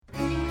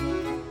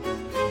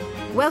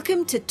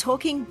Welcome to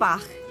Talking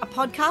Bach, a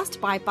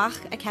podcast by Bach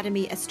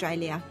Academy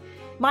Australia.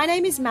 My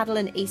name is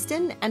Madeleine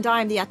Easton and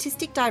I am the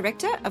Artistic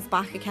Director of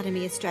Bach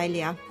Academy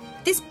Australia.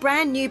 This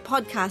brand new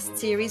podcast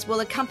series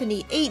will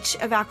accompany each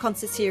of our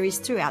concert series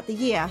throughout the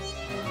year.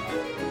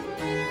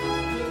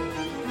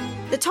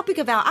 The topic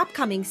of our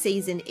upcoming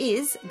season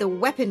is the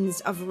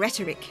Weapons of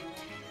Rhetoric.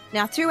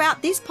 Now,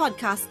 throughout this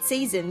podcast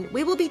season,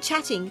 we will be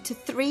chatting to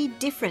three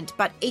different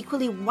but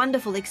equally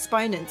wonderful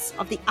exponents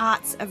of the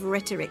arts of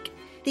rhetoric.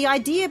 The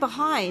idea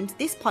behind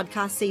this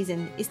podcast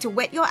season is to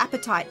whet your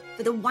appetite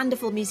for the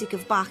wonderful music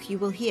of Bach you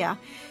will hear,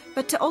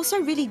 but to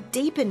also really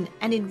deepen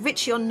and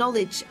enrich your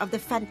knowledge of the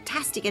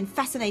fantastic and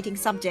fascinating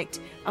subject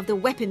of the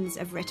weapons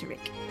of rhetoric.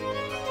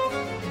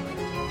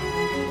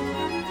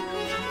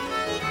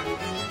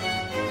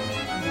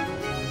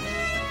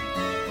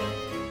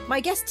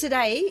 My guest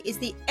today is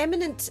the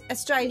eminent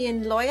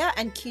Australian lawyer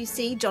and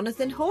QC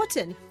Jonathan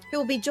Horton, who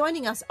will be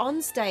joining us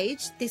on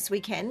stage this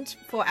weekend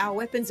for our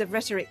Weapons of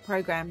Rhetoric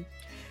program.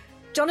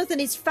 Jonathan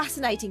is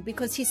fascinating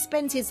because he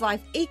spends his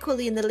life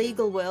equally in the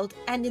legal world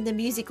and in the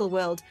musical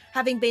world,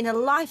 having been a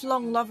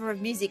lifelong lover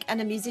of music and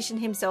a musician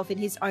himself in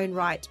his own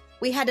right.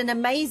 We had an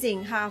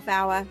amazing half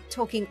hour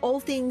talking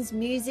all things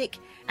music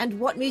and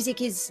what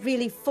music is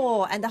really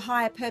for and the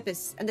higher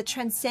purpose and the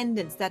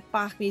transcendence that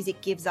Bach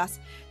music gives us.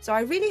 So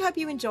I really hope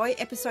you enjoy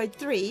episode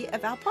 3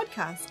 of our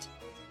podcast.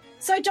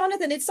 So,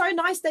 Jonathan, it's so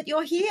nice that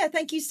you're here.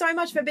 Thank you so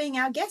much for being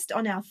our guest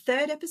on our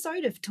 3rd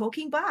episode of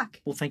Talking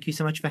Bach. Well, thank you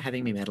so much for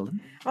having me,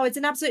 Madeleine. Oh, it's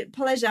an absolute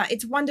pleasure.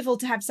 It's wonderful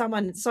to have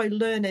someone so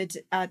learned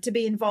to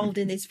be involved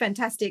in this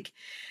fantastic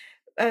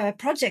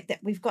project that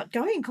we've got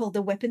going called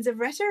the Weapons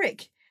of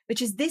Rhetoric,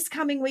 which is this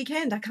coming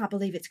weekend. I can't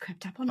believe it's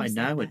crept up on us. I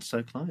know, it's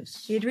so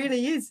close. It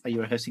really is. Are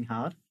you rehearsing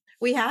hard?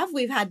 We have.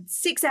 We've had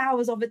 6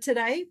 hours of it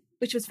today,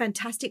 which was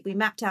fantastic. We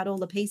mapped out all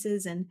the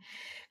pieces and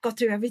got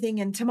through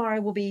everything, and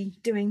tomorrow we'll be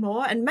doing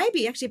more. And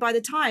maybe actually by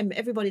the time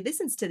everybody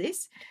listens to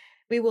this,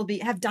 we will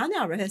have done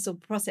our rehearsal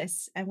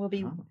process and we'll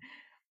be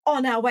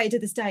on our way to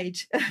the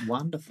stage.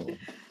 Wonderful.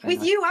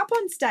 With you up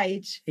on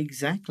stage.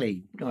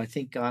 Exactly. I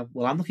think, I'm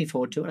looking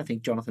forward to it. I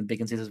think Jonathan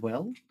Biggins is as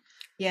well.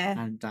 Yeah.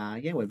 And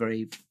we're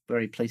very,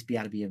 very pleased to be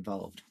able to be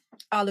involved.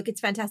 Oh, look,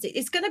 it's fantastic.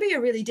 It's going to be a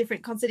really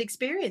different concert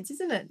experience,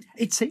 isn't it?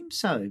 It seems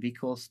so,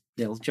 because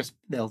there'll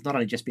not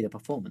only just be the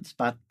performance,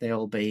 but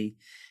there'll be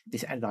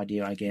this added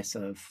idea, I guess,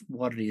 of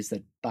what it is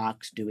that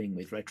Bach's doing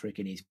with rhetoric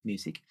in his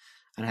music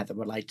and how that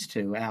relates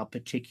to our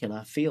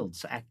particular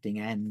fields, acting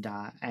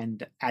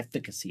and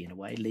advocacy in a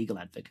way, legal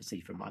advocacy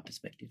from my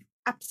perspective.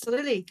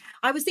 Absolutely.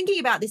 I was thinking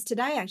about this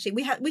today, actually.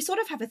 We sort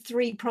of have a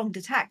 3-pronged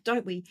attack,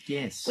 don't we?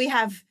 Yes. We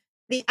have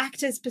the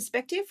actor's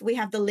perspective, we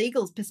have the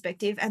legal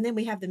perspective, and then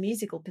we have the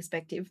musical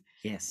perspective.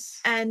 Yes.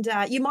 And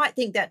you might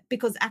think that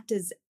because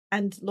actors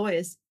and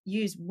lawyers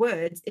use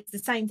words, it's the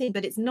same thing,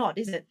 but it's not,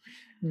 is it?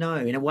 No,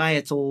 in a way,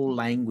 it's all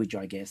language,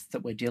 I guess,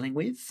 that we're dealing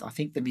with. I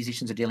think the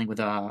musicians are dealing with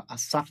a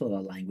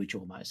subtler language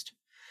almost.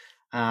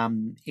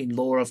 In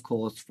law, of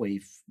course,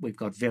 we've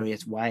got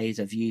various ways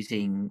of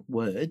using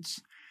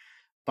words,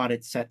 but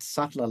it's that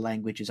subtler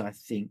languages, I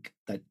think,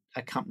 that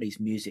accompanies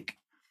music,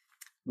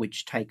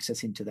 which takes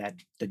us into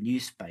the new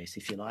space,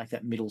 if you like,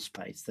 that middle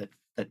space that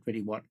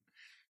really what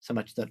so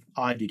much that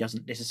I do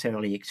doesn't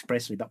necessarily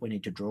expressly, but we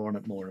need to draw on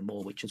it more and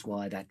more, which is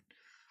why that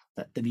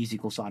the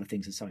musical side of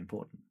things is so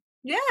important.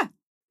 Yeah.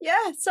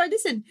 So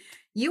listen,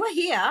 you are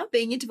here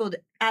being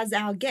interviewed as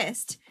our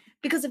guest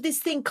because of this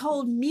thing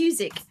called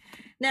music.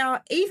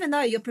 Now, even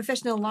though your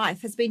professional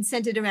life has been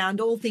centered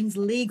around all things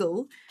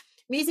legal,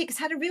 music's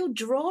had a real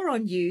draw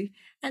on you.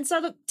 And so,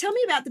 look, tell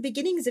me about the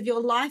beginnings of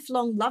your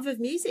lifelong love of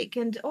music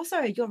and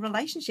also your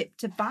relationship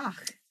to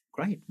Bach.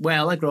 Great.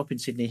 Well, I grew up in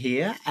Sydney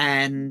here,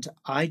 and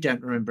I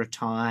don't remember a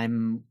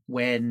time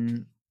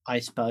when I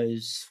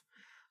suppose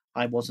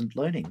I wasn't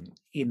learning,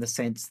 in the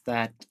sense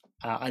that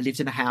I lived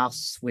in a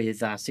house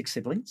with 6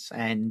 siblings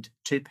and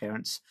 2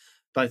 parents,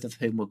 both of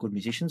whom were good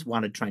musicians.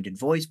 One had trained in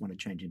voice, one had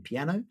trained in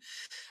piano.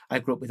 I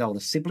grew up with older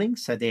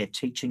siblings, so they're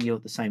teaching you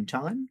at the same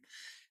time.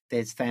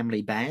 There's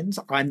family bands.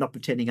 I'm not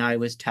pretending I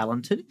was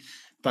talented,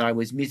 but I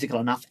was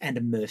musical enough and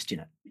immersed in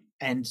it.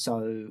 And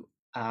so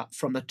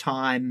from the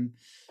time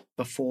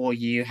before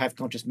you have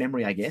conscious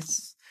memory, I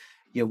guess,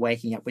 you're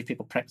waking up with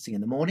people practicing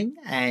in the morning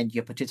and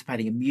you're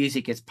participating in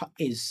music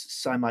is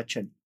so much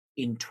an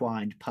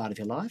entwined part of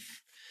your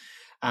life,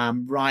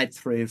 right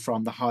through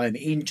from the home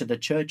into the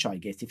church, I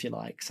guess, if you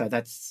like. So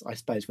that's, I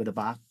suppose, where the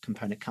Bach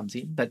component comes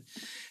in. But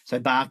so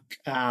Bach,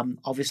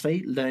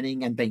 obviously,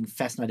 learning and being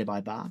fascinated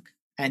by Bach.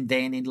 And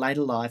then in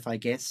later life, I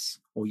guess,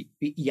 or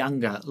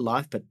younger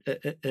life, but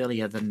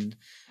earlier than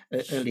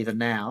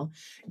now,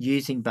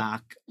 using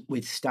Bach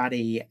with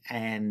study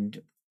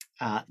and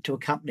to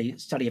accompany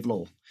study of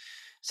law.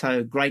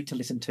 So great to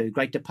listen to,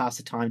 great to pass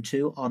the time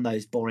to on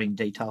those boring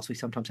details we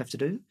sometimes have to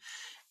do.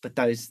 But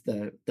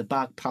the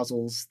Bach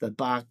puzzles, the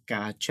Bach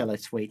cello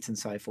suites and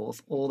so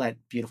forth, all that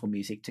beautiful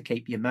music to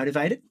keep you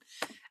motivated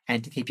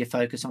and to keep your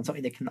focus on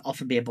something that can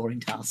often be a boring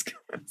task.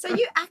 So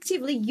you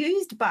actively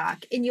used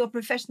Bach in your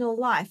professional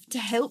life to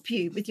help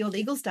you with your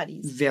legal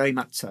studies? Very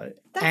much so.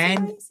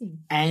 That's amazing.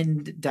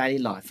 And daily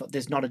life.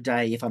 There's not a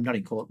day, if I'm not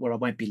in court, where I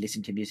won't be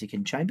listening to music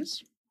in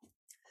chambers,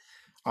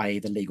 i.e.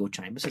 the legal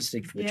chambers,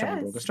 distinct from the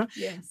chamber orchestra.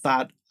 Yes.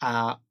 But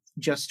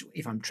just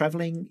if I'm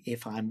travelling,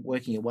 if I'm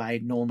working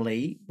away,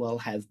 normally we'll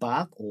have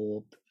Bach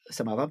or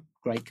some other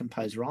great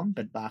composer on,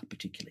 but Bach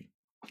particularly.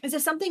 Is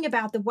there something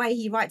about the way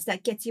he writes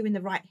that gets you in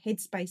the right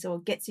headspace or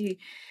gets you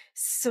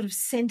sort of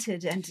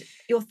centred and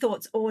your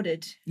thoughts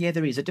ordered? Yeah,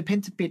 there is. It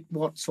depends a bit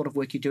what sort of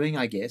work you're doing,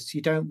 I guess.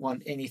 You don't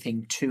want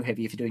anything too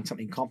heavy if you're doing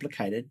something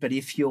complicated, but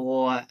if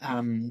you're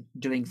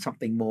doing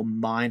something more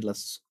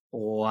mindless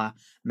or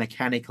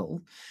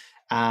mechanical,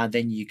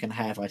 then you can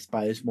have, I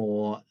suppose,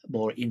 more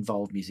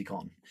involved music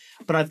on.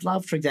 But I've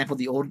loved, for example,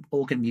 the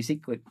organ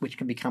music, which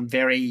can become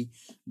very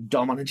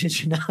dominant,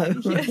 as you know.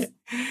 Yes.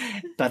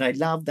 But I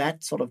love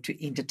that sort of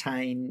to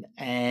entertain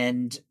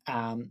and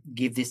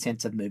give this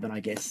sense of movement, I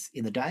guess,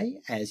 in the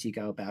day as you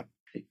go about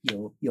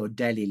your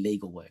daily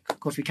legal work. Of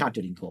course, we can't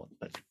do it in court,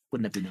 but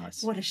wouldn't it be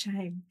nice? What a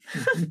shame.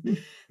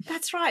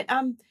 That's right.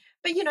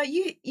 But, you know,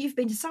 you've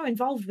been so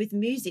involved with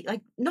music,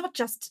 like not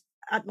just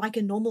like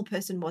a normal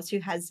person was who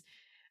has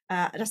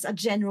just a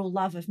general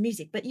love of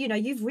music, but you know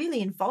you've really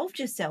involved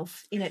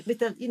yourself in it with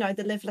the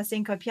the Lev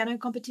Lasenko piano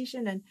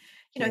competition and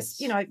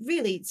Yes.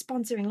 really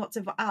sponsoring lots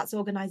of arts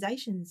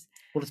organisations.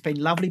 Well, it's been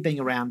lovely being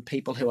around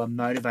people who are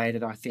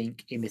motivated, I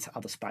think, in this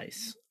other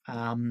space.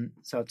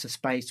 So it's a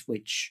space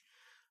which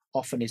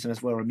often isn't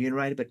as well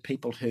remunerated, but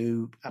people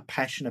who are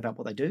passionate about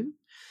what they do,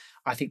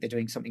 I think they're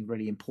doing something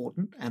really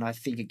important. And I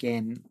think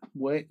again,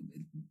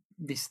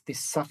 this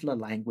subtler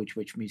language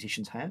which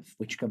musicians have,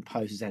 which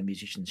composers and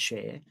musicians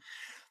share.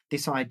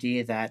 This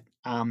idea that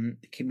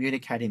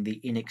communicating the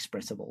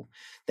inexpressible,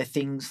 the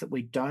things that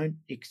we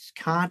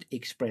can't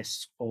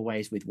express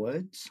always with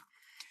words,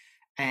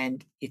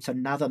 and it's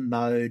another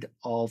mode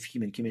of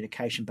human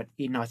communication, but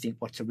in, I think,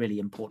 what's a really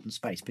important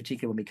space,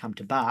 particularly when we come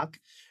to Bach,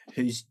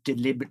 who's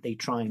deliberately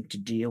trying to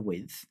deal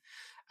with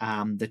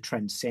the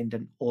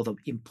transcendent or the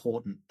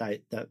important,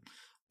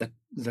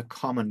 the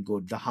common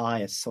good, the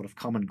highest sort of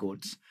common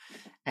goods,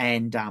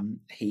 and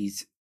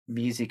he's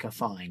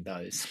musicifying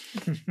those.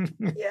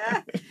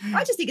 Yeah,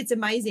 I just think it's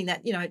amazing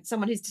that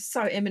someone who's just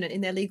so eminent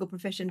in their legal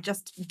profession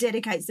just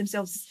dedicates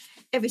themselves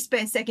every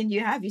spare second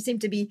you have. You seem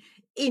to be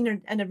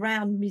in and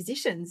around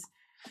musicians.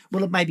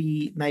 Well,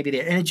 maybe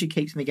their energy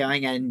keeps me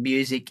going, and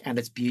music and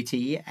its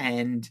beauty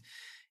and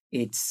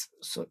its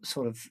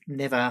sort of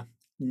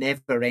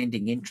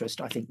never-ending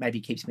interest, I think, maybe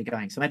keeps me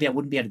going. So maybe I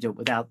wouldn't be able to do it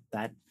without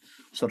that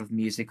sort of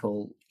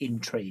musical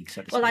intrigue,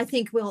 so to speak. Well, I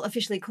think we'll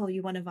officially call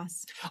you one of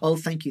us. Oh,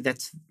 thank you.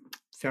 That's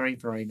very,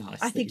 very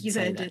nice. I think you've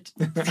earned it.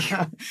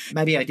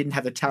 Maybe I didn't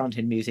have the talent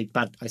in music,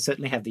 but I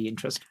certainly have the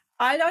interest.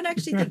 I don't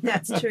actually think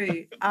that's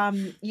true.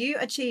 You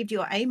achieved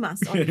your A- on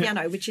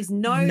piano, which is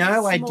no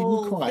I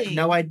small didn't quite. thing.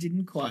 No, I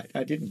didn't quite.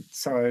 I didn't.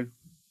 So,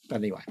 but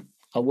anyway,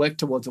 I'll work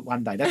towards it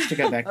one day. That's to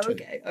go back to.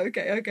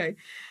 Okay.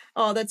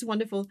 Oh, that's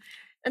wonderful.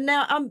 And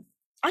now,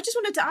 I just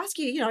wanted to ask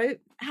you,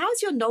 how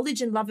has your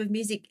knowledge and love of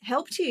music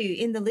helped you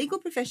in the legal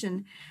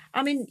profession?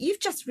 I mean, you've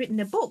just written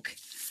a book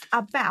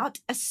about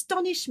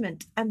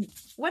astonishment. And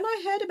when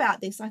I heard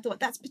about this, I thought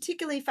that's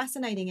particularly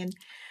fascinating. And,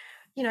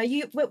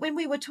 when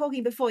we were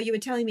talking before, you were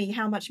telling me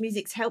how much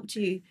music's helped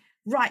you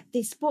write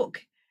this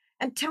book.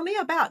 And tell me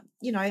about,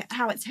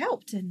 how it's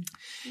helped and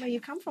where you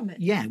come from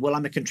it. Yeah, well,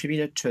 I'm a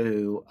contributor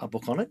to a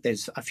book on it.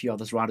 There's a few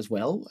others write as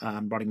well.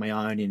 Writing my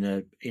own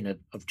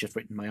I've just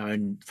written my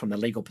own from the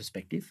legal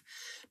perspective.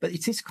 But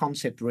it's this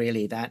concept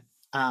really that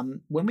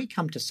when we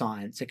come to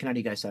science, it can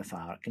only go so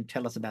far. It can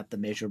tell us about the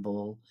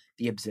measurable,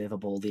 the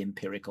observable, the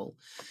empirical.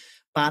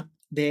 But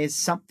there's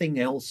something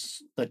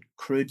else that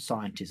crude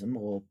scientism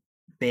or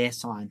bare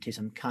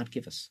scientism can't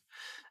give us.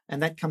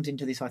 And that comes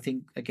into this, I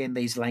think, again,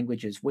 these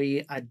languages.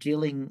 We are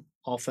dealing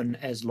often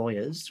as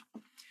lawyers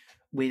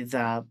with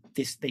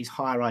these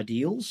higher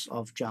ideals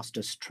of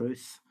justice,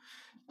 truth,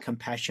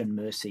 compassion,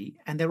 mercy.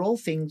 And they're all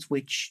things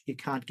which you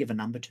can't give a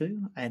number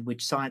to and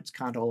which science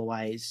can't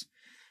always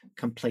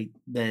complete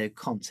the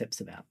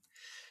concepts about.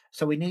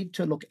 So we need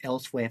to look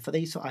elsewhere for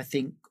these, I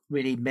think,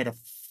 really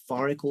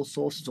metaphorical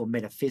sources or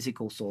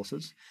metaphysical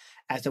sources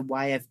as a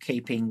way of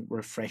keeping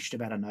refreshed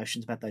about our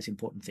notions about those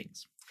important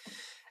things.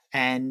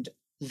 And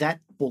that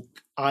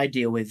book, I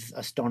deal with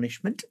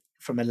astonishment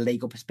from a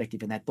legal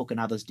perspective in that book, and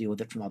others deal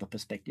with it from other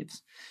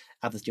perspectives.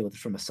 Others deal with it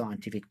from a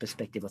scientific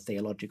perspective or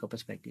theological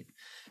perspective.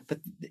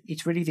 But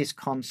it's really this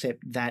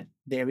concept that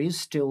there is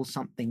still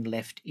something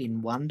left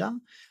in wonder.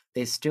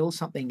 There's still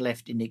something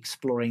left in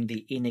exploring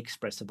the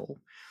inexpressible.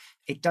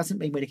 It doesn't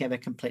mean we're ever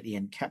completely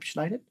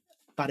encapsulated,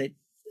 but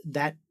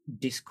that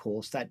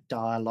discourse, that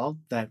dialogue,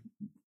 that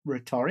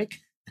rhetoric,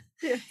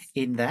 Yes.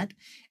 in that,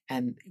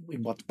 and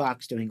in what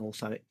Bach's doing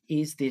also,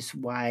 is this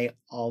way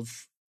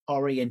of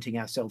orienting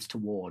ourselves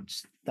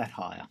towards that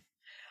higher.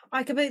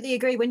 I completely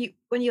agree.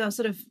 When you are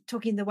sort of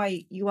talking the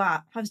way you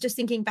are, I was just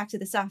thinking back to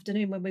this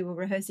afternoon when we were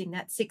rehearsing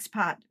that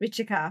 6-part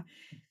Richicar,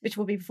 which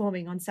we'll be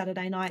performing on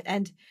Saturday night,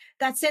 and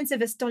that sense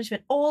of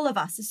astonishment. All of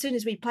us, as soon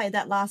as we played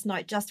that last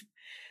night, just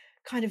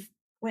kind of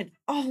went,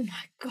 "Oh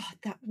my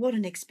God, what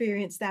an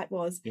experience that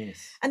was!"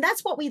 Yes. And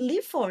that's what we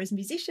live for as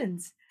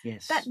musicians.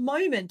 Yes. That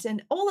moment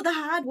and all of the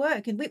hard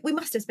work, and we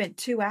must have spent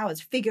 2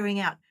 hours figuring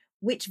out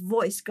which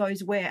voice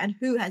goes where and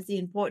who has the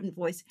important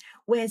voice,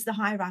 where's the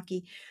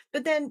hierarchy.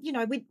 But then,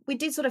 we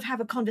did sort of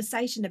have a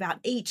conversation about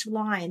each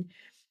line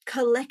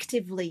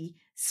collectively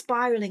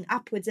spiraling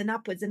upwards and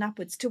upwards and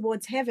upwards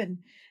towards heaven.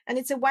 And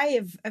it's a way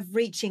of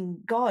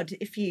reaching God,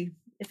 if you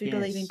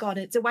believe in God.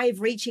 It's a way of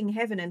reaching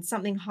heaven and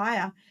something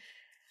higher.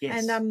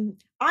 Yes. And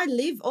I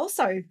live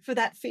also for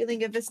that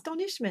feeling of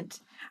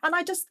astonishment. And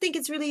I just think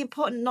it's really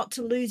important not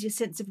to lose your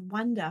sense of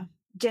wonder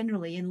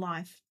generally in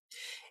life.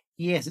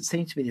 Yes, it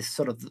seems to be this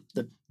sort of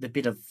the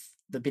bit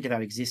of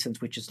our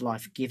existence which is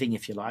life-giving,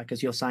 if you like.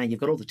 As you're saying,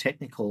 you've got all the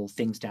technical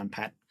things down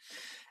pat,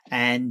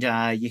 and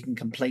you can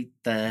complete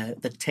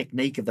the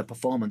technique of the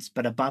performance,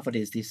 but above it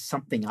is this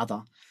something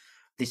other,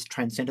 this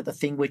transcendent, the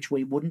thing which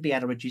we wouldn't be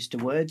able to reduce to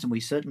words, and we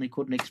certainly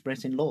couldn't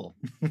express in law.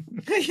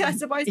 Yeah, I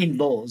suppose. In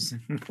laws.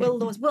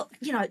 Laws. Well,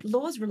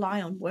 laws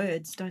rely on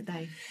words, don't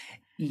they?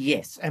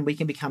 Yes, and we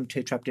can become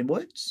too trapped in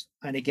words.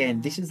 And again,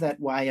 this is that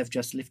way of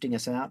just lifting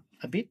us out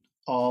a bit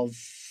of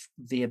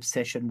the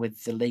obsession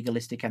with the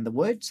legalistic and the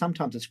word.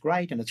 Sometimes it's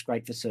great, and it's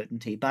great for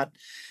certainty. But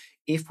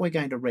if we're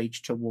going to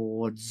reach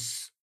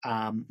towards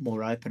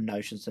more open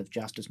notions of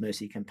justice,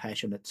 mercy,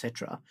 compassion,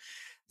 etc.,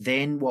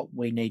 then what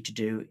we need to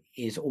do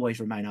is always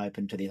remain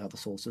open to these other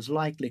sources,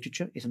 like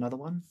literature is another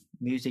one.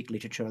 Music,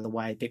 literature, the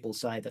way people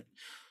say that,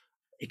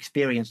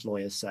 experienced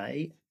lawyers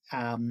say,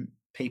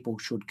 people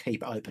should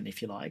keep open,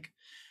 if you like,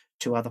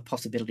 to other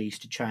possibilities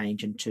to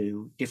change and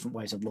to different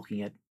ways of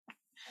looking at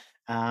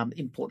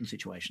important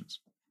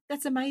situations.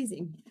 That's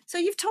amazing. So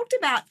you've talked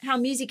about how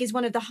music is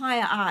one of the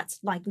higher arts,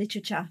 like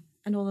literature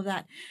and all of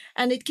that,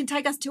 and it can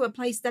take us to a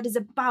place that is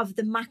above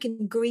the muck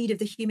and greed of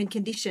the human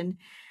condition,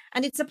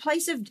 and it's a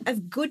place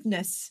of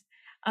goodness.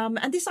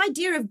 And this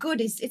idea of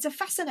good it's a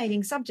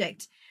fascinating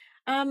subject.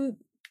 And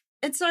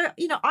so,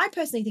 I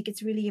personally think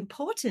it's really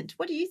important.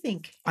 What do you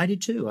think? I do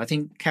too. I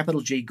think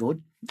capital G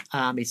good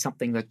is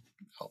something that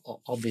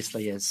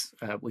obviously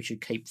we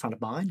should keep front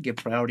of mind, give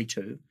priority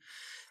to.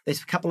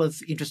 There's a couple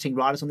of interesting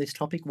writers on this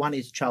topic. One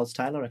is Charles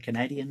Taylor, a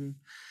Canadian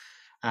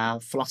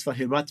philosopher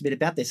who writes a bit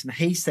about this, and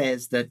he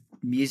says that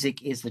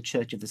music is the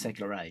church of the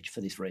secular age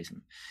for this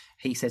reason.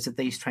 He says that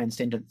these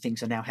transcendent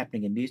things are now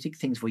happening in music,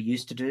 things we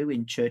used to do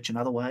in church and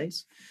other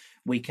ways,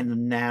 we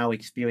can now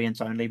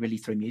experience only really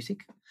through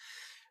music.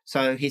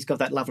 So he's got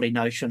that lovely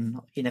notion,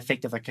 in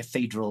effect, of a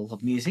cathedral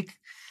of music,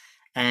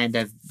 and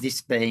of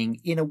this being,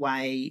 in a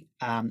way,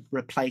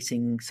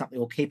 replacing something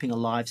or keeping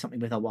alive something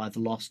we've otherwise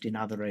lost in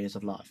other areas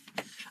of life.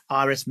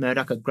 Iris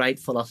Murdoch, a great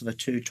philosopher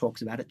too,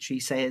 talks about it.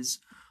 She says,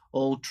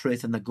 all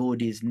truth and the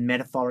good is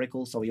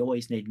metaphorical, so we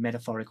always need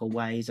metaphorical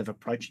ways of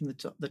approaching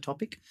the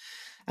topic.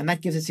 And that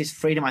gives us this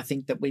freedom, I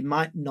think, that we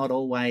might not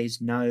always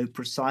know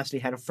precisely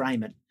how to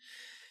frame it,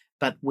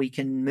 but we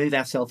can move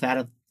ourselves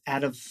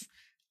out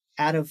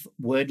of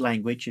word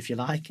language, if you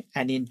like,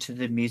 and into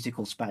the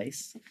musical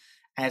space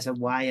as a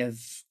way of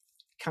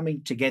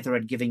coming together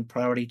and giving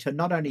priority to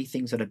not only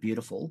things that are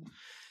beautiful,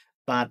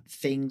 but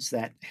things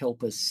that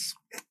help us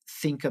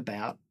think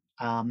about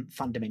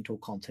fundamental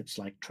concepts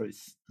like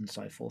truth and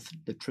so forth,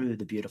 the true,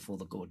 the beautiful,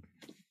 the good.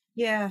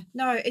 Yeah,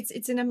 no,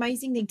 it's an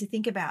amazing thing to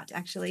think about,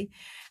 actually.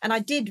 And I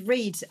did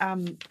read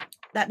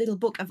that little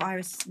book of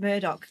Iris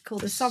Murdoch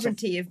called The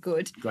Sovereignty of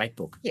Good. Great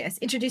book. Yes,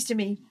 introduced to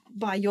me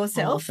by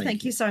yourself. Oh,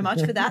 thank you so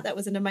much for that. That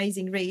was an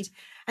amazing read.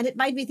 And it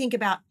made me think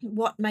about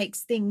what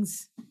makes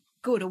things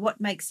good, or what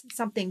makes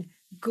something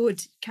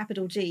good,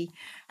 capital G.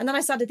 And then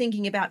I started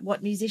thinking about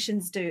what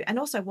musicians do, and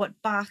also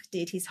what Bach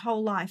did his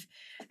whole life.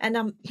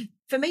 And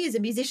for me as a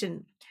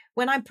musician,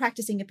 when I'm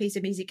practicing a piece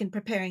of music and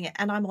preparing it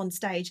and I'm on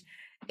stage,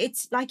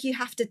 it's like you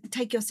have to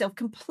take yourself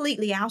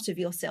completely out of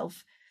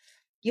yourself.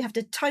 You have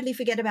to totally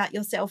forget about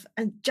yourself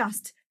and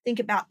just think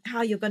about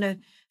how you're going to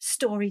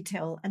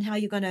storytell and how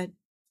you're going to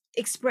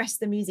express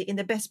the music in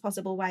the best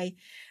possible way.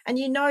 And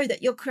you know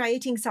that you're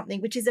creating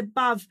something which is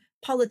above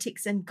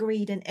politics and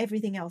greed and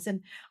everything else.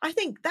 And I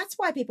think that's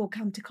why people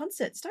come to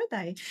concerts, don't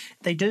they?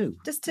 They do.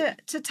 Just to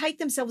take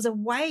themselves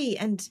away,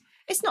 and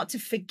it's not to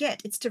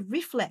forget, it's to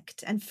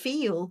reflect and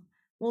feel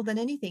more than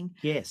anything.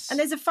 Yes. And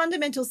there's a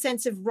fundamental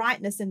sense of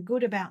rightness and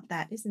good about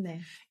that, isn't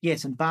there?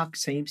 Yes, and Bach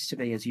seems to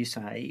be, as you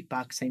say,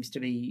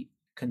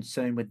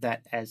 concerned with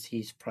that as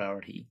his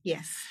priority.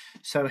 Yes.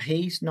 So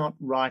he's not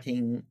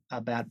writing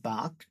about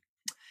Bach,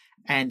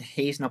 and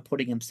he's not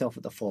putting himself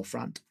at the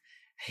forefront.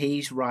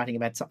 He's writing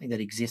about something that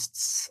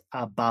exists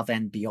above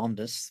and beyond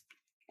us.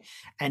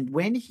 And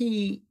when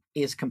he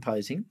is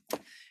composing,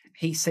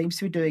 he seems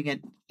to be doing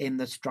it in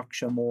the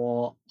structure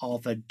more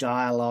of a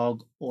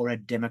dialogue or a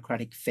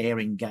democratic, fair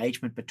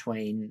engagement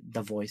between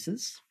the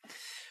voices,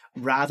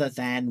 rather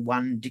than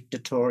one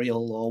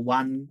dictatorial or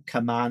one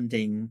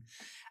commanding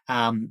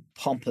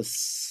pompous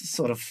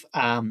sort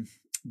of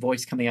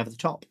voice coming over the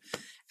top.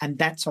 And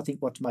that's, I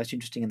think, what's most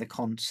interesting in the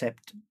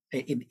concept,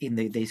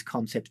 these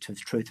concepts of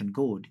truth and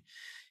good,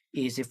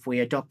 is if we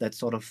adopt that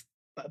sort of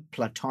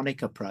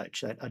Platonic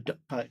approach, that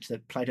approach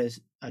that Plato's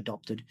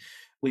adopted,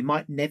 we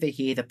might never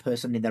hear the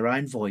person in their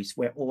own voice.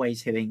 We're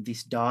always hearing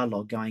this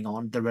dialogue going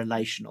on. The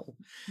relational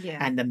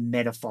and the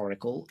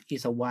metaphorical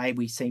is a way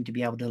we seem to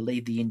be able to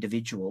leave the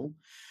individual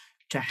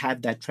to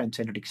have that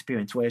transcendent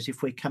experience. Whereas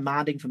if we're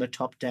commanding from the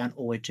top down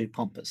or we're too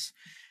pompous,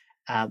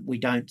 we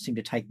don't seem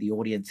to take the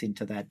audience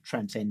into that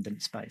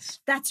transcendent space.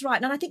 That's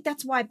right. And I think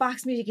that's why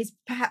Bach's music is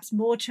perhaps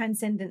more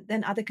transcendent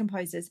than other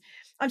composers.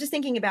 I'm just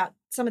thinking about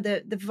some of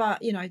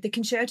the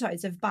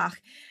concertos of Bach.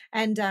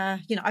 And,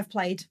 I've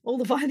played all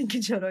the violin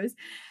concertos.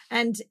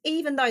 And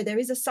even though there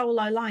is a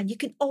solo line, you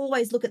can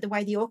always look at the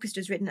way the orchestra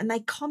is written, and they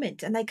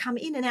comment and they come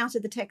in and out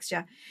of the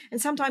texture. And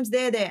sometimes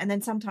they're there and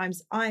then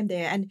sometimes I'm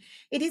there. And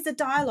it is a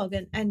dialogue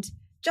and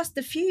just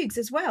the fugues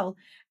as well.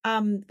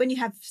 When you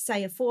have,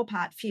 say, a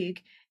 4-part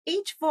fugue,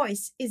 each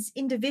voice is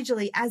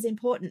individually as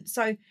important.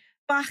 So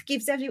Bach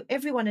gives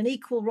everyone an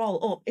equal role,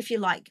 or if you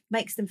like,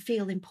 makes them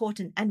feel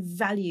important and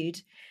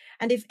valued.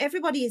 And if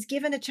everybody is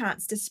given a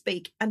chance to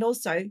speak and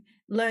also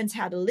learns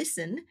how to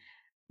listen,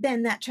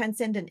 then that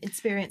transcendent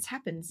experience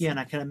happens. Yeah, and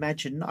I can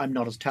imagine, I'm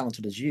not as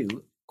talented as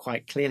you,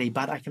 quite clearly,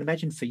 but I can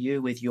imagine for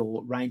you with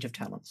your range of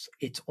talents,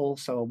 it's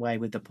also a way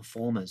with the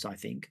performers, I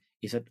think,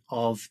 is it,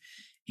 of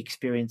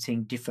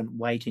experiencing different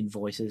weight in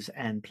voices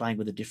and playing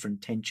with the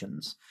different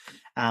tensions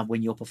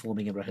when you're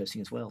performing and rehearsing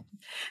as well.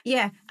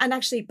 Yeah, and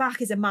actually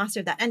Bach is a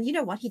master of that. And you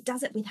know what? He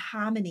does it with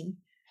harmony.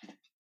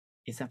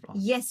 Is that right?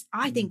 Yes,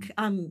 I think,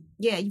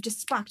 you've just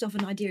sparked off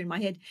an idea in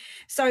my head.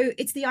 So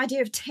it's the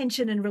idea of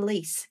tension and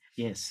release.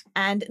 Yes.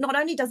 And not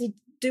only does he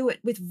do it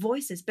with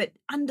voices, but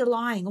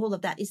underlying all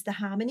of that is the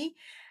harmony.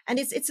 And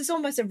it's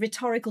almost a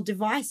rhetorical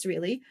device,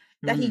 really,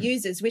 that he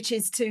uses, which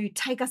is to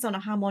take us on a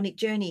harmonic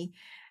journey.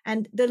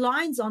 And the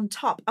lines on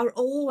top are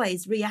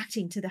always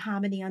reacting to the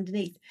harmony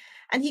underneath.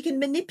 And he can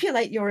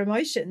manipulate your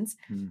emotions.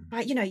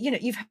 But,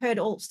 you've heard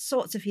all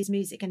sorts of his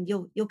music, and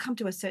you'll come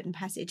to a certain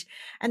passage,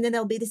 and then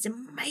there'll be this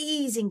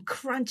amazing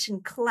crunch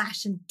and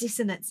clash and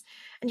dissonance.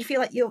 And you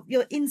feel like your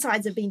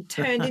insides have been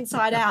turned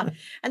inside out.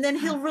 And then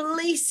he'll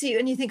release you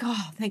and you think,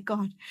 oh, thank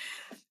God.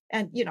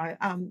 And,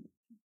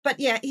 but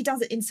yeah, he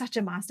does it in such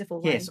a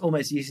masterful way. Yes,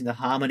 almost using the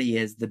harmony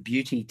as the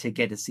beauty to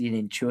get us in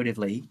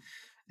intuitively,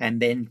 and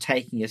then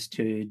taking us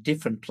to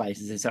different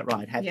places. Is that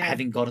right?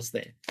 Having got us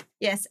there.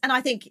 Yes. And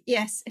I think,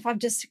 yes, if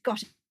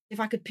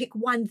I could pick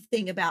one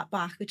thing about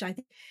Bach, which I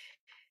think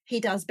he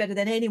does better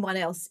than anyone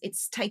else,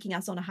 it's taking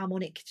us on a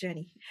harmonic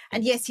journey.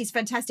 And yes, he's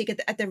fantastic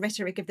at the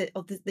rhetoric of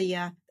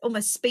the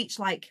almost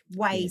speech-like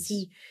ways. Yes.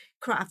 He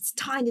crafts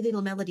tiny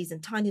little melodies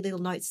and tiny little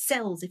notes,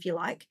 cells, if you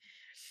like.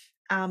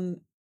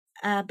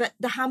 But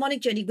the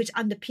harmonic journey, which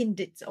underpinned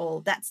it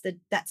all, that's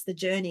the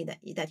journey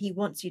that he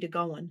wants you to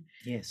go on.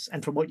 Yes,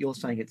 and from what you're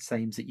saying, it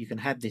seems that you can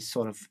have this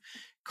sort of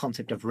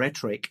concept of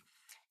rhetoric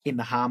in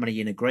the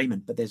harmony and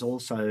agreement, but there's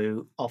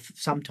also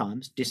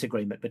sometimes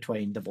disagreement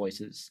between the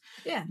voices.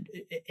 Yeah,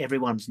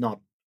 everyone's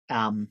not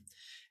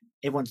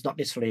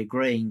necessarily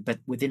agreeing, but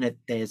within it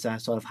there's a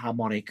sort of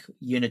harmonic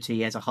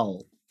unity as a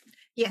whole.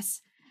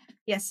 Yes.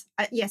 Yes.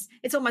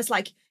 It's almost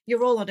like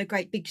you're all on a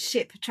great big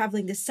ship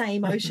traveling the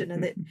same ocean,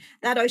 and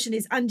that ocean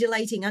is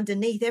undulating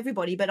underneath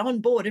everybody, but on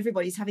board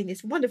everybody's having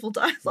this wonderful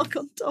dialogue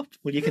on top.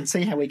 Well, you can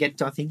see how we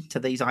get, I think, to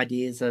these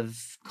ideas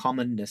of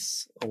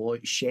commonness or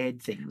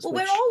shared things. Well,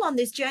 we're all on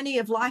this journey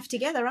of life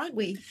together, aren't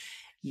we?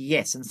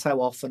 Yes, and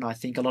so often I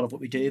think a lot of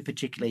what we do,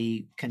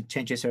 particularly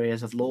contentious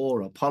areas of law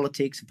or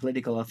politics and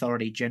political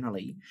authority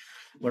generally,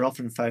 we're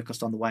often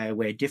focused on the way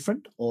we're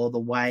different or the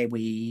way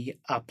we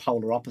are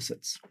polar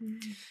opposites.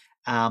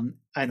 And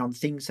on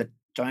things that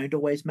don't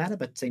always matter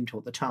but seem to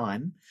at the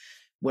time,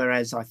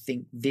 whereas I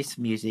think this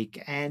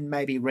music and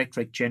maybe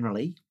rhetoric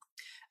generally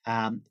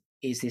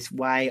is this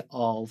way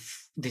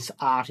of this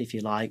art, if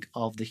you like,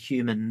 of the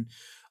human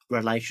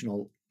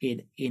relational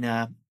in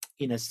a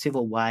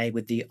civil way,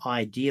 with the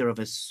idea of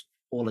us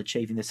all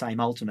achieving the same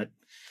ultimate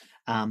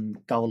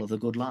goal of the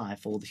good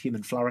life, or the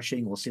human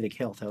flourishing, or civic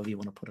health, however you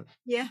want to put it.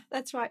 Yeah,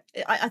 that's right.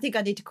 I think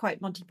I need to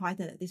quote Monty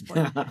Python at this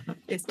point.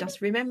 Let's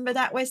just remember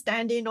that we're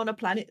standing on a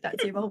planet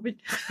that's evolving.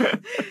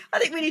 I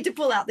think we need to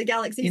pull out the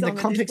Galaxy in song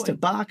the context of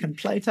Bach and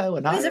Plato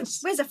and others.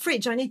 Where's a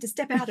fridge? I need to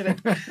step out of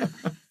it.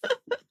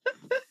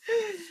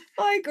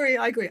 I agree.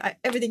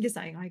 Everything you're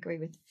saying, I agree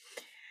with.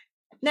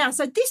 Now,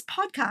 so this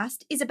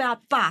podcast is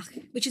about Bach,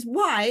 which is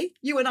why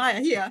you and I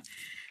are here.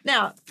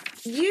 Now,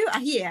 you are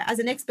here as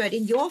an expert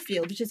in your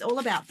field, which is all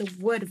about the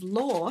word of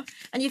law,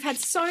 and you've had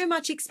so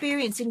much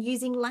experience in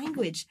using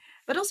language,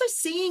 but also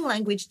seeing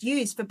language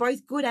used for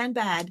both good and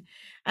bad.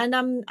 And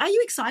are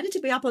you excited to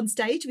be up on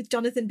stage with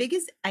Jonathan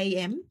Biggins,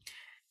 AM,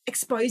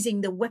 exposing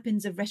the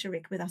weapons of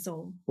rhetoric with us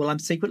all? Well, I'm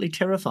secretly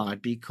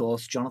terrified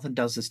because Jonathan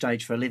does the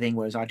stage for a living,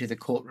 whereas I do the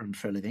courtroom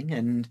for a living,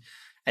 and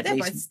they're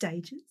both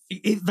stages.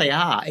 They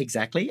are,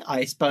 exactly.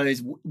 I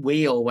suppose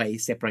we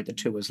always separate the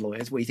two as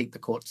lawyers. We think the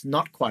court's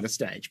not quite a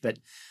stage, but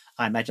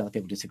I imagine other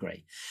people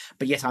disagree.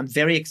 But yes, I'm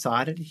very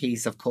excited.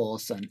 He's, of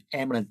course, an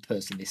eminent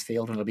person in this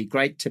field, and it'll be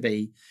great to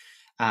be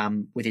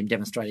with him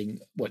demonstrating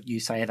what you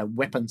say are the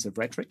weapons of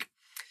rhetoric.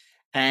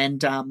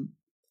 And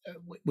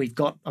we've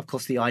got, of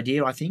course, the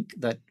idea, I think,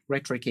 that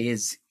rhetoric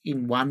is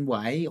in one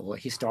way or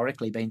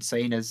historically been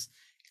seen as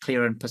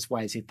clear and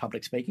persuasive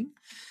public speaking.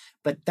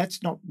 But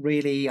that's not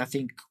really, I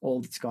think,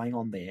 all that's going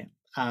on there.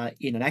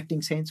 In an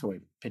acting sense or a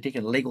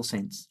particular legal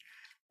sense,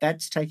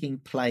 that's taking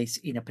place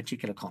in a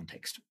particular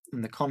context.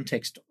 And the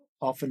context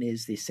often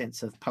is this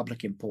sense of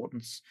public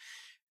importance,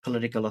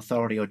 political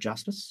authority or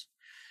justice,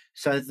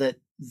 so that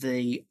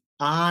the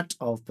art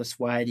of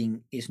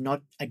persuading is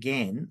not,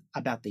 again,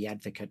 about the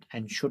advocate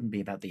and shouldn't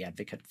be about the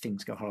advocate.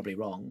 Things go horribly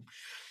wrong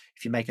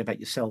if you make it about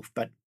yourself,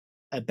 but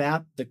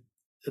about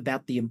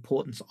the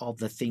importance of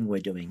the thing we're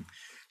doing.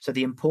 So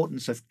the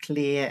importance of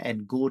clear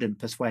and good and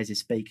persuasive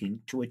speaking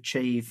to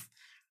achieve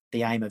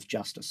the aim of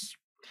justice.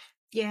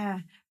 Yeah,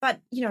 but,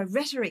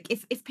 rhetoric,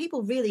 if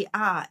people really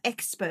are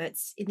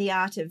experts in the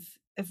art of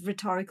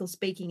rhetorical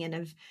speaking and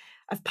of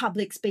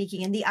public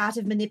speaking and the art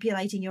of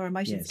manipulating your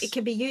emotions, Yes. It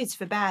can be used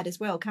for bad as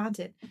well, can't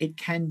it? It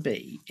can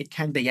be.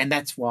 And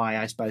that's why,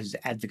 I suppose,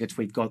 as advocates,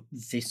 we've got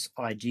this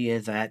idea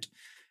that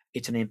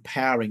it's an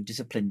empowering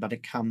discipline, but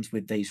it comes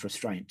with these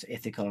restraints,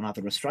 ethical and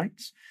other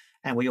restraints.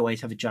 And we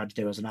always have a judge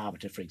there as an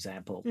arbiter, for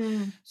example.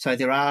 So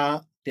there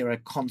are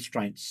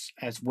constraints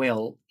as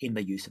well in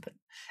the use of it.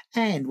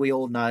 And we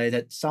all know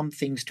that some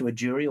things to a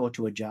jury or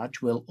to a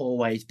judge will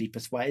always be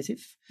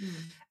persuasive.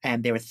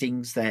 And there are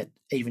things that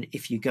even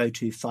if you go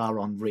too far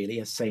on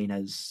really are seen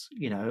as,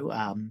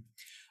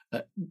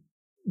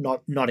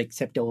 not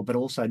acceptable, but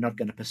also not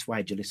going to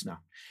persuade your listener.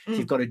 If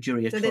you've got a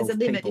jury of 12 people... So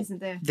there's a limit, isn't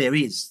there? There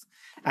is.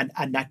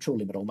 A natural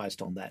limit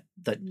almost on that.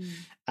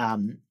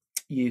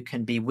 You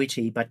can be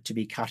witty, but to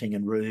be cutting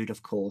and rude,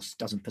 of course,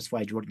 doesn't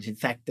persuade your audience. In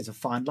fact, there's a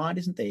fine line,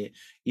 isn't there?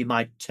 You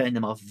might turn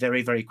them off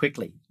very, very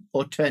quickly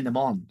or turn them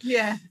on.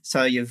 Yeah.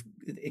 So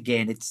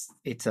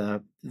it's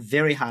a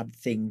very hard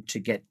thing to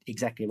get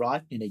exactly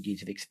right. You need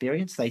years of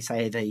experience. They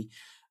say the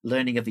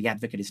learning of the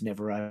advocate is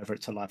never over.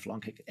 It's a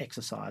lifelong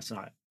exercise. And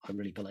I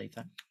really believe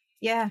that.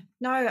 Yeah,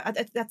 no,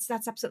 that's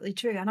absolutely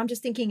true. And I'm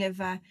just thinking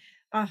of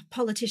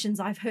politicians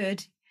I've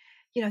heard.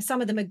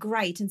 Some of them are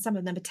great and some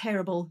of them are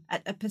terrible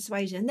at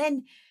persuasion. And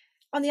then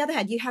on the other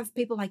hand, you have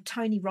people like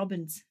Tony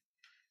Robbins.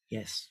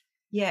 Yes.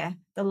 Yeah,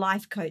 the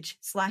life coach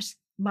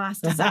 /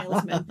 master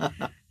salesman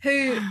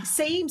who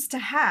seems to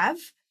have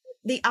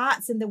the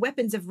arts and the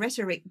weapons of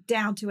rhetoric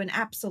down to an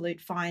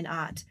absolute fine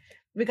art,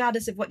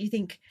 regardless of what you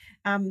think.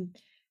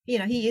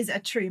 He is a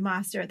true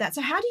master at that.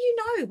 So how do you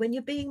know when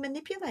you're being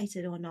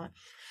manipulated or not?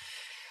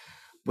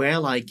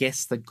 Well, I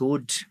guess the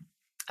good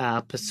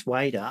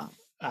persuader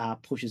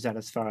pushes that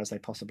as far as they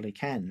possibly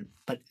can.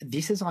 But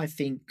this is, I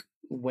think,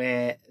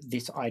 where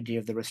this idea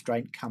of the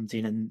restraint comes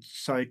in, and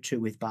so too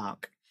with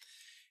Bach.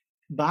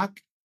 Bach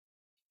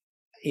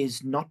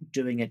is not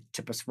doing it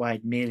to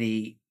persuade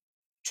merely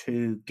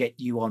to get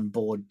you on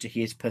board to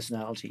his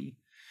personality,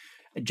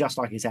 just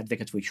like his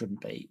advocates we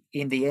shouldn't be.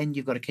 In the end,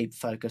 you've got to keep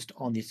focused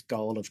on this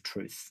goal of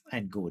truth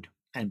and good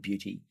and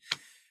beauty.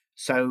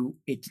 So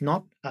it's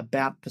not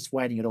about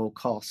persuading at all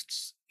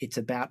costs. It's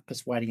about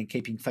persuading and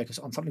keeping focus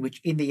on something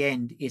which in the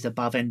end is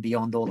above and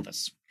beyond all of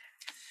us.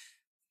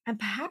 And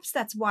perhaps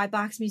that's why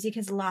Bach's music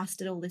has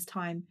lasted all this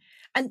time.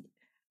 And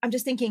I'm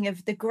just thinking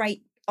of the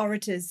great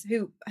orators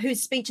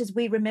whose speeches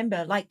we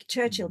remember, like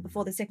Churchill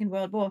before the Second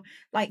World War,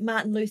 like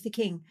Martin Luther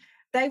King.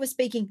 They were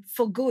speaking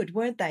for good,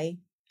 weren't they?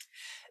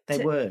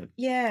 They were.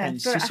 Yeah,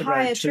 and for Cicero, a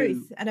higher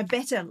truth and a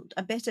better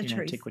truth.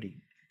 Antiquity.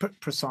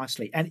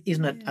 Precisely. And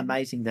isn't it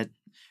amazing that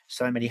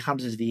so many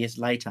hundreds of years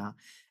later,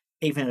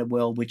 even in a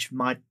world which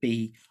might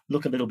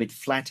look a little bit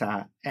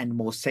flatter and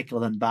more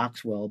secular than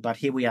Bach's world, but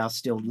here we are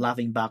still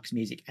loving Bach's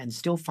music and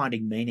still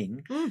finding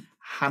meaning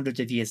hundreds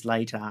of years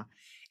later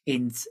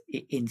in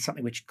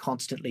something which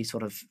constantly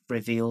sort of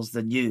reveals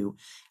the new.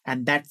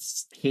 And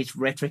that's his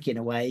rhetoric in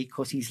a way,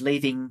 because he's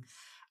leaving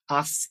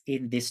us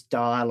in this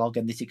dialogue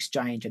and this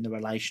exchange and the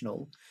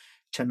relational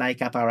to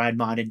make up our own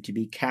mind and to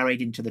be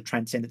carried into the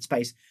transcendent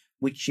space,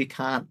 which you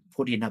can't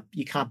put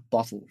you can't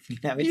bottle.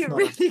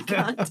 Really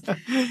can't.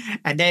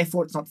 And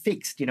therefore it's not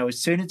fixed. As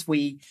soon as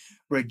we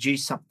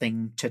reduce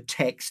something to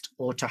text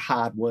or to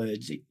hard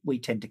words, we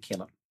tend to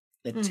kill it.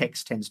 The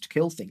text tends to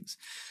kill things.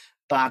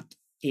 But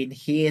in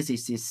his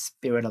is this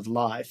spirit of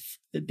life,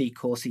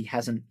 because he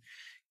hasn't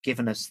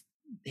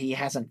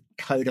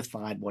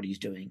codified what he's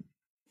doing.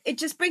 It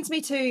just brings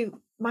me to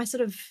my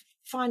sort of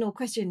final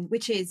question,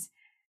 which is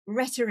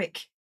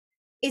rhetoric.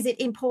 Is it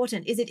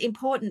important? Is it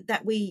important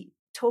that we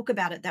talk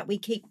about it, that we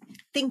keep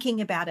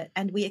thinking about it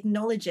and we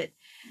acknowledge it?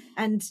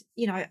 And,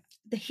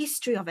 the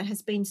history of it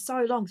has been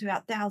so long,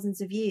 throughout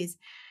thousands of years.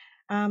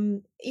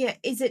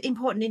 Is it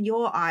important in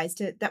your eyes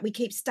that we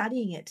keep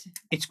studying it?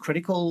 It's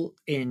critical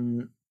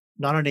in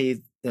not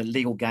only the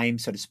legal game,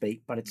 so to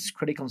speak, but it's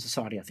critical in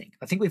society, I think.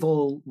 I think we've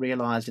all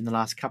realised in the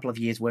last couple of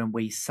years when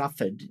we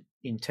suffered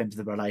in terms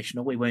of the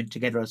relational, we weren't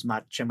together as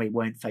much and we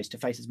weren't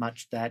face-to-face as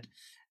much, that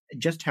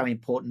just how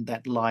important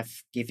that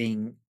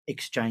life-giving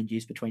exchange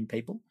is between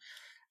people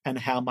and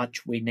how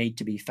much we need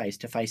to be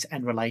face-to-face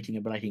and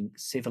relating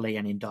civilly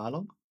and in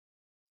dialogue.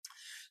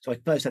 So I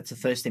suppose that's the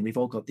first thing. We've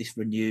all got this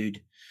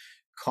renewed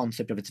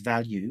concept of its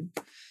value,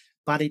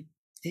 but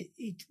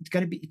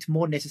it's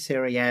more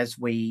necessary as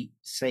we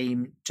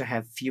seem to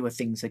have fewer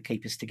things that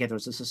keep us together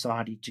as a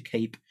society to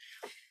keep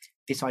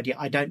this idea.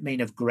 I don't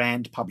mean of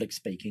grand public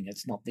speaking.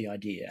 It's not the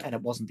idea, and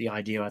it wasn't the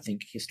idea, I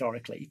think,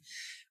 historically,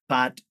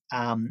 but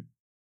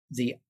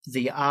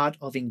the art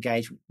of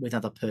engagement with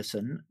another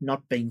person,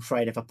 not being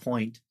afraid of a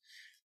point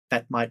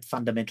that might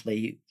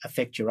fundamentally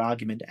affect your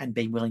argument and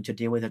being willing to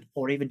deal with it,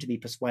 or even to be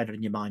persuaded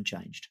and your mind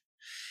changed.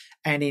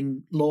 And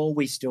in law,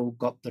 we still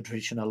got the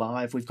tradition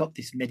alive. We've got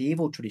this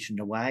medieval tradition in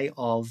a way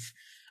of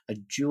a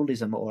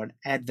dualism or an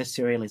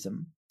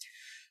adversarialism,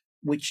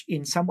 which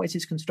in some ways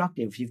is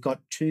constructive. You've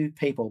got two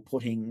people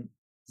putting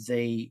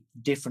the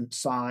different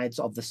sides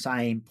of the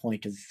same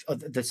point of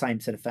the same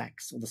set of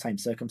facts or the same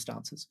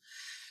circumstances,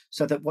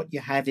 so that what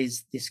you have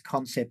is this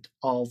concept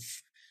of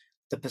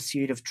the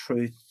pursuit of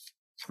truth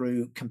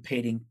through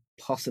competing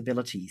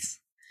possibilities.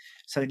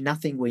 So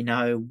nothing we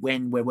know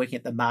when we're working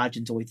at the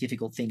margins or with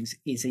difficult things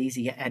is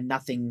easy, and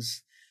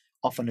nothing's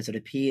often as it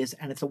appears.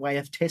 And it's a way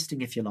of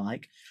testing, if you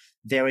like,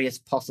 various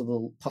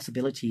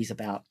possibilities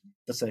about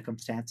the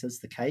circumstances,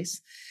 the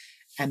case.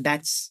 And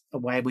that's a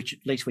way which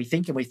at least we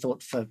think and we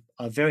thought for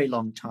a very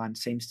long time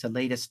seems to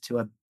lead us to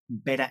a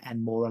better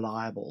and more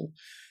reliable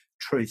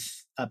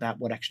truth about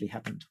what actually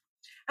happened.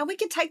 And we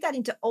can take that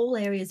into all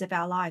areas of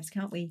our lives,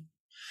 can't we?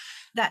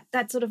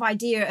 That sort of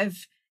idea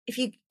of, if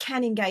you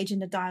can engage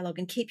in a dialogue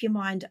and keep your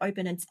mind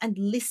open and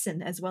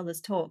listen as well as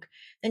talk,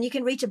 then you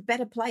can reach a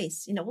better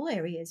place in all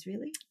areas,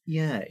 really.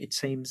 Yeah, it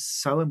seems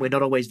so, and we're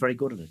not always very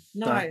good at it.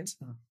 No. But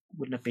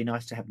wouldn't it be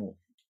nice to have more?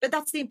 But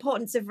that's the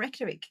importance of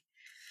rhetoric.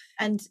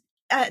 And,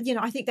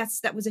 I think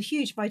that was a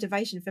huge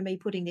motivation for me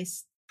putting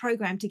this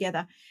program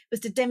together, was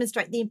to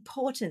demonstrate the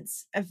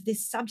importance of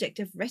this subject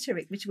of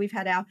rhetoric, which we've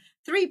had our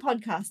 3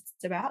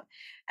 podcasts about,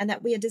 and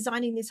that we are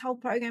designing this whole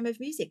program of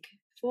music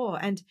for.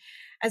 And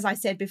as I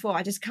said before,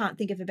 I just can't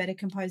think of a better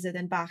composer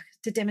than Bach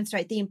to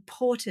demonstrate the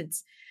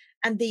importance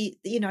and the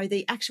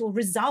actual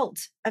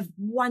result of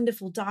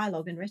wonderful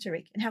dialogue and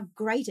rhetoric, and how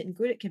great and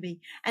good it can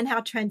be, and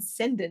how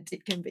transcendent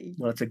it can be.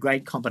 Well, it's a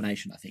great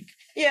combination, I think.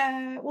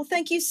 Yeah. Well,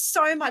 thank you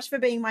so much for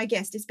being my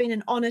guest. It's been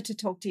an honour to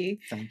talk to you.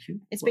 Thank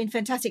you. It's been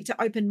fantastic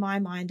to open my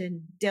mind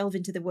and delve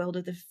into the world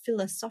of the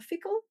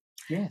philosophical.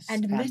 Yes,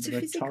 and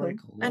metaphysical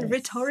and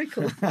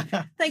rhetorical.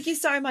 Thank you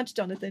so much,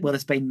 Jonathan. Well,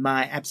 it's been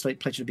my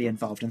absolute pleasure to be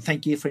involved, and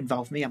thank you for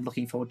involving me. I'm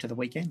looking forward to the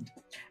weekend.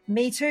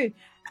 Me too.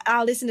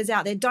 Our listeners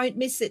out there, don't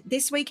miss it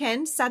this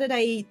weekend,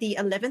 Saturday the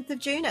 11th of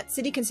June at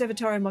City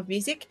Conservatorium of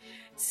Music,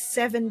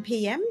 7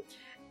 p.m,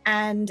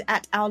 and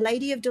at Our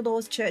Lady of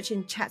Dolores Church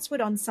in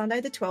Chatswood on Sunday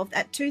the 12th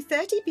at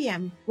 2:30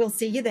 p.m. We'll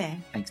see you there.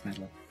 Thanks,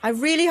 Madeleine. I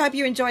really hope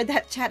you enjoyed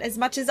that chat as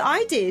much as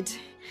I did.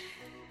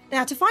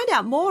 Now, to find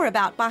out more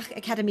about Bach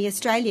Academy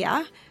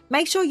Australia,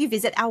 make sure you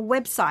visit our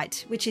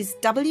website, which is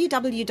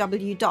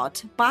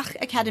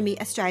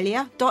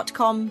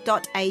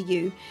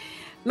www.bachacademyaustralia.com.au.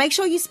 Make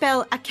sure you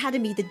spell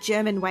Academy the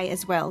German way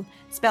as well,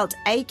 spelt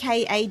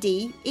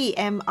Akademie,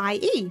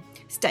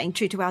 staying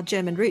true to our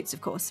German roots,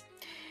 of course.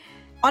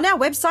 On our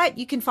website,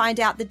 you can find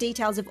out the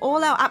details of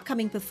all our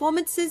upcoming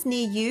performances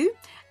near you,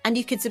 and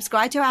you can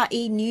subscribe to our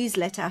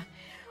e-newsletter.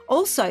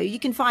 Also, you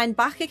can find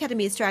Bach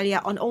Academy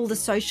Australia on all the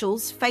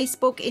socials,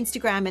 Facebook,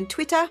 Instagram and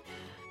Twitter.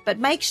 But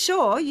make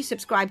sure you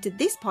subscribe to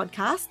this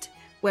podcast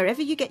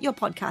wherever you get your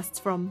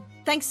podcasts from.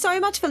 Thanks so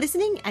much for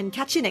listening, and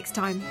catch you next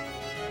time.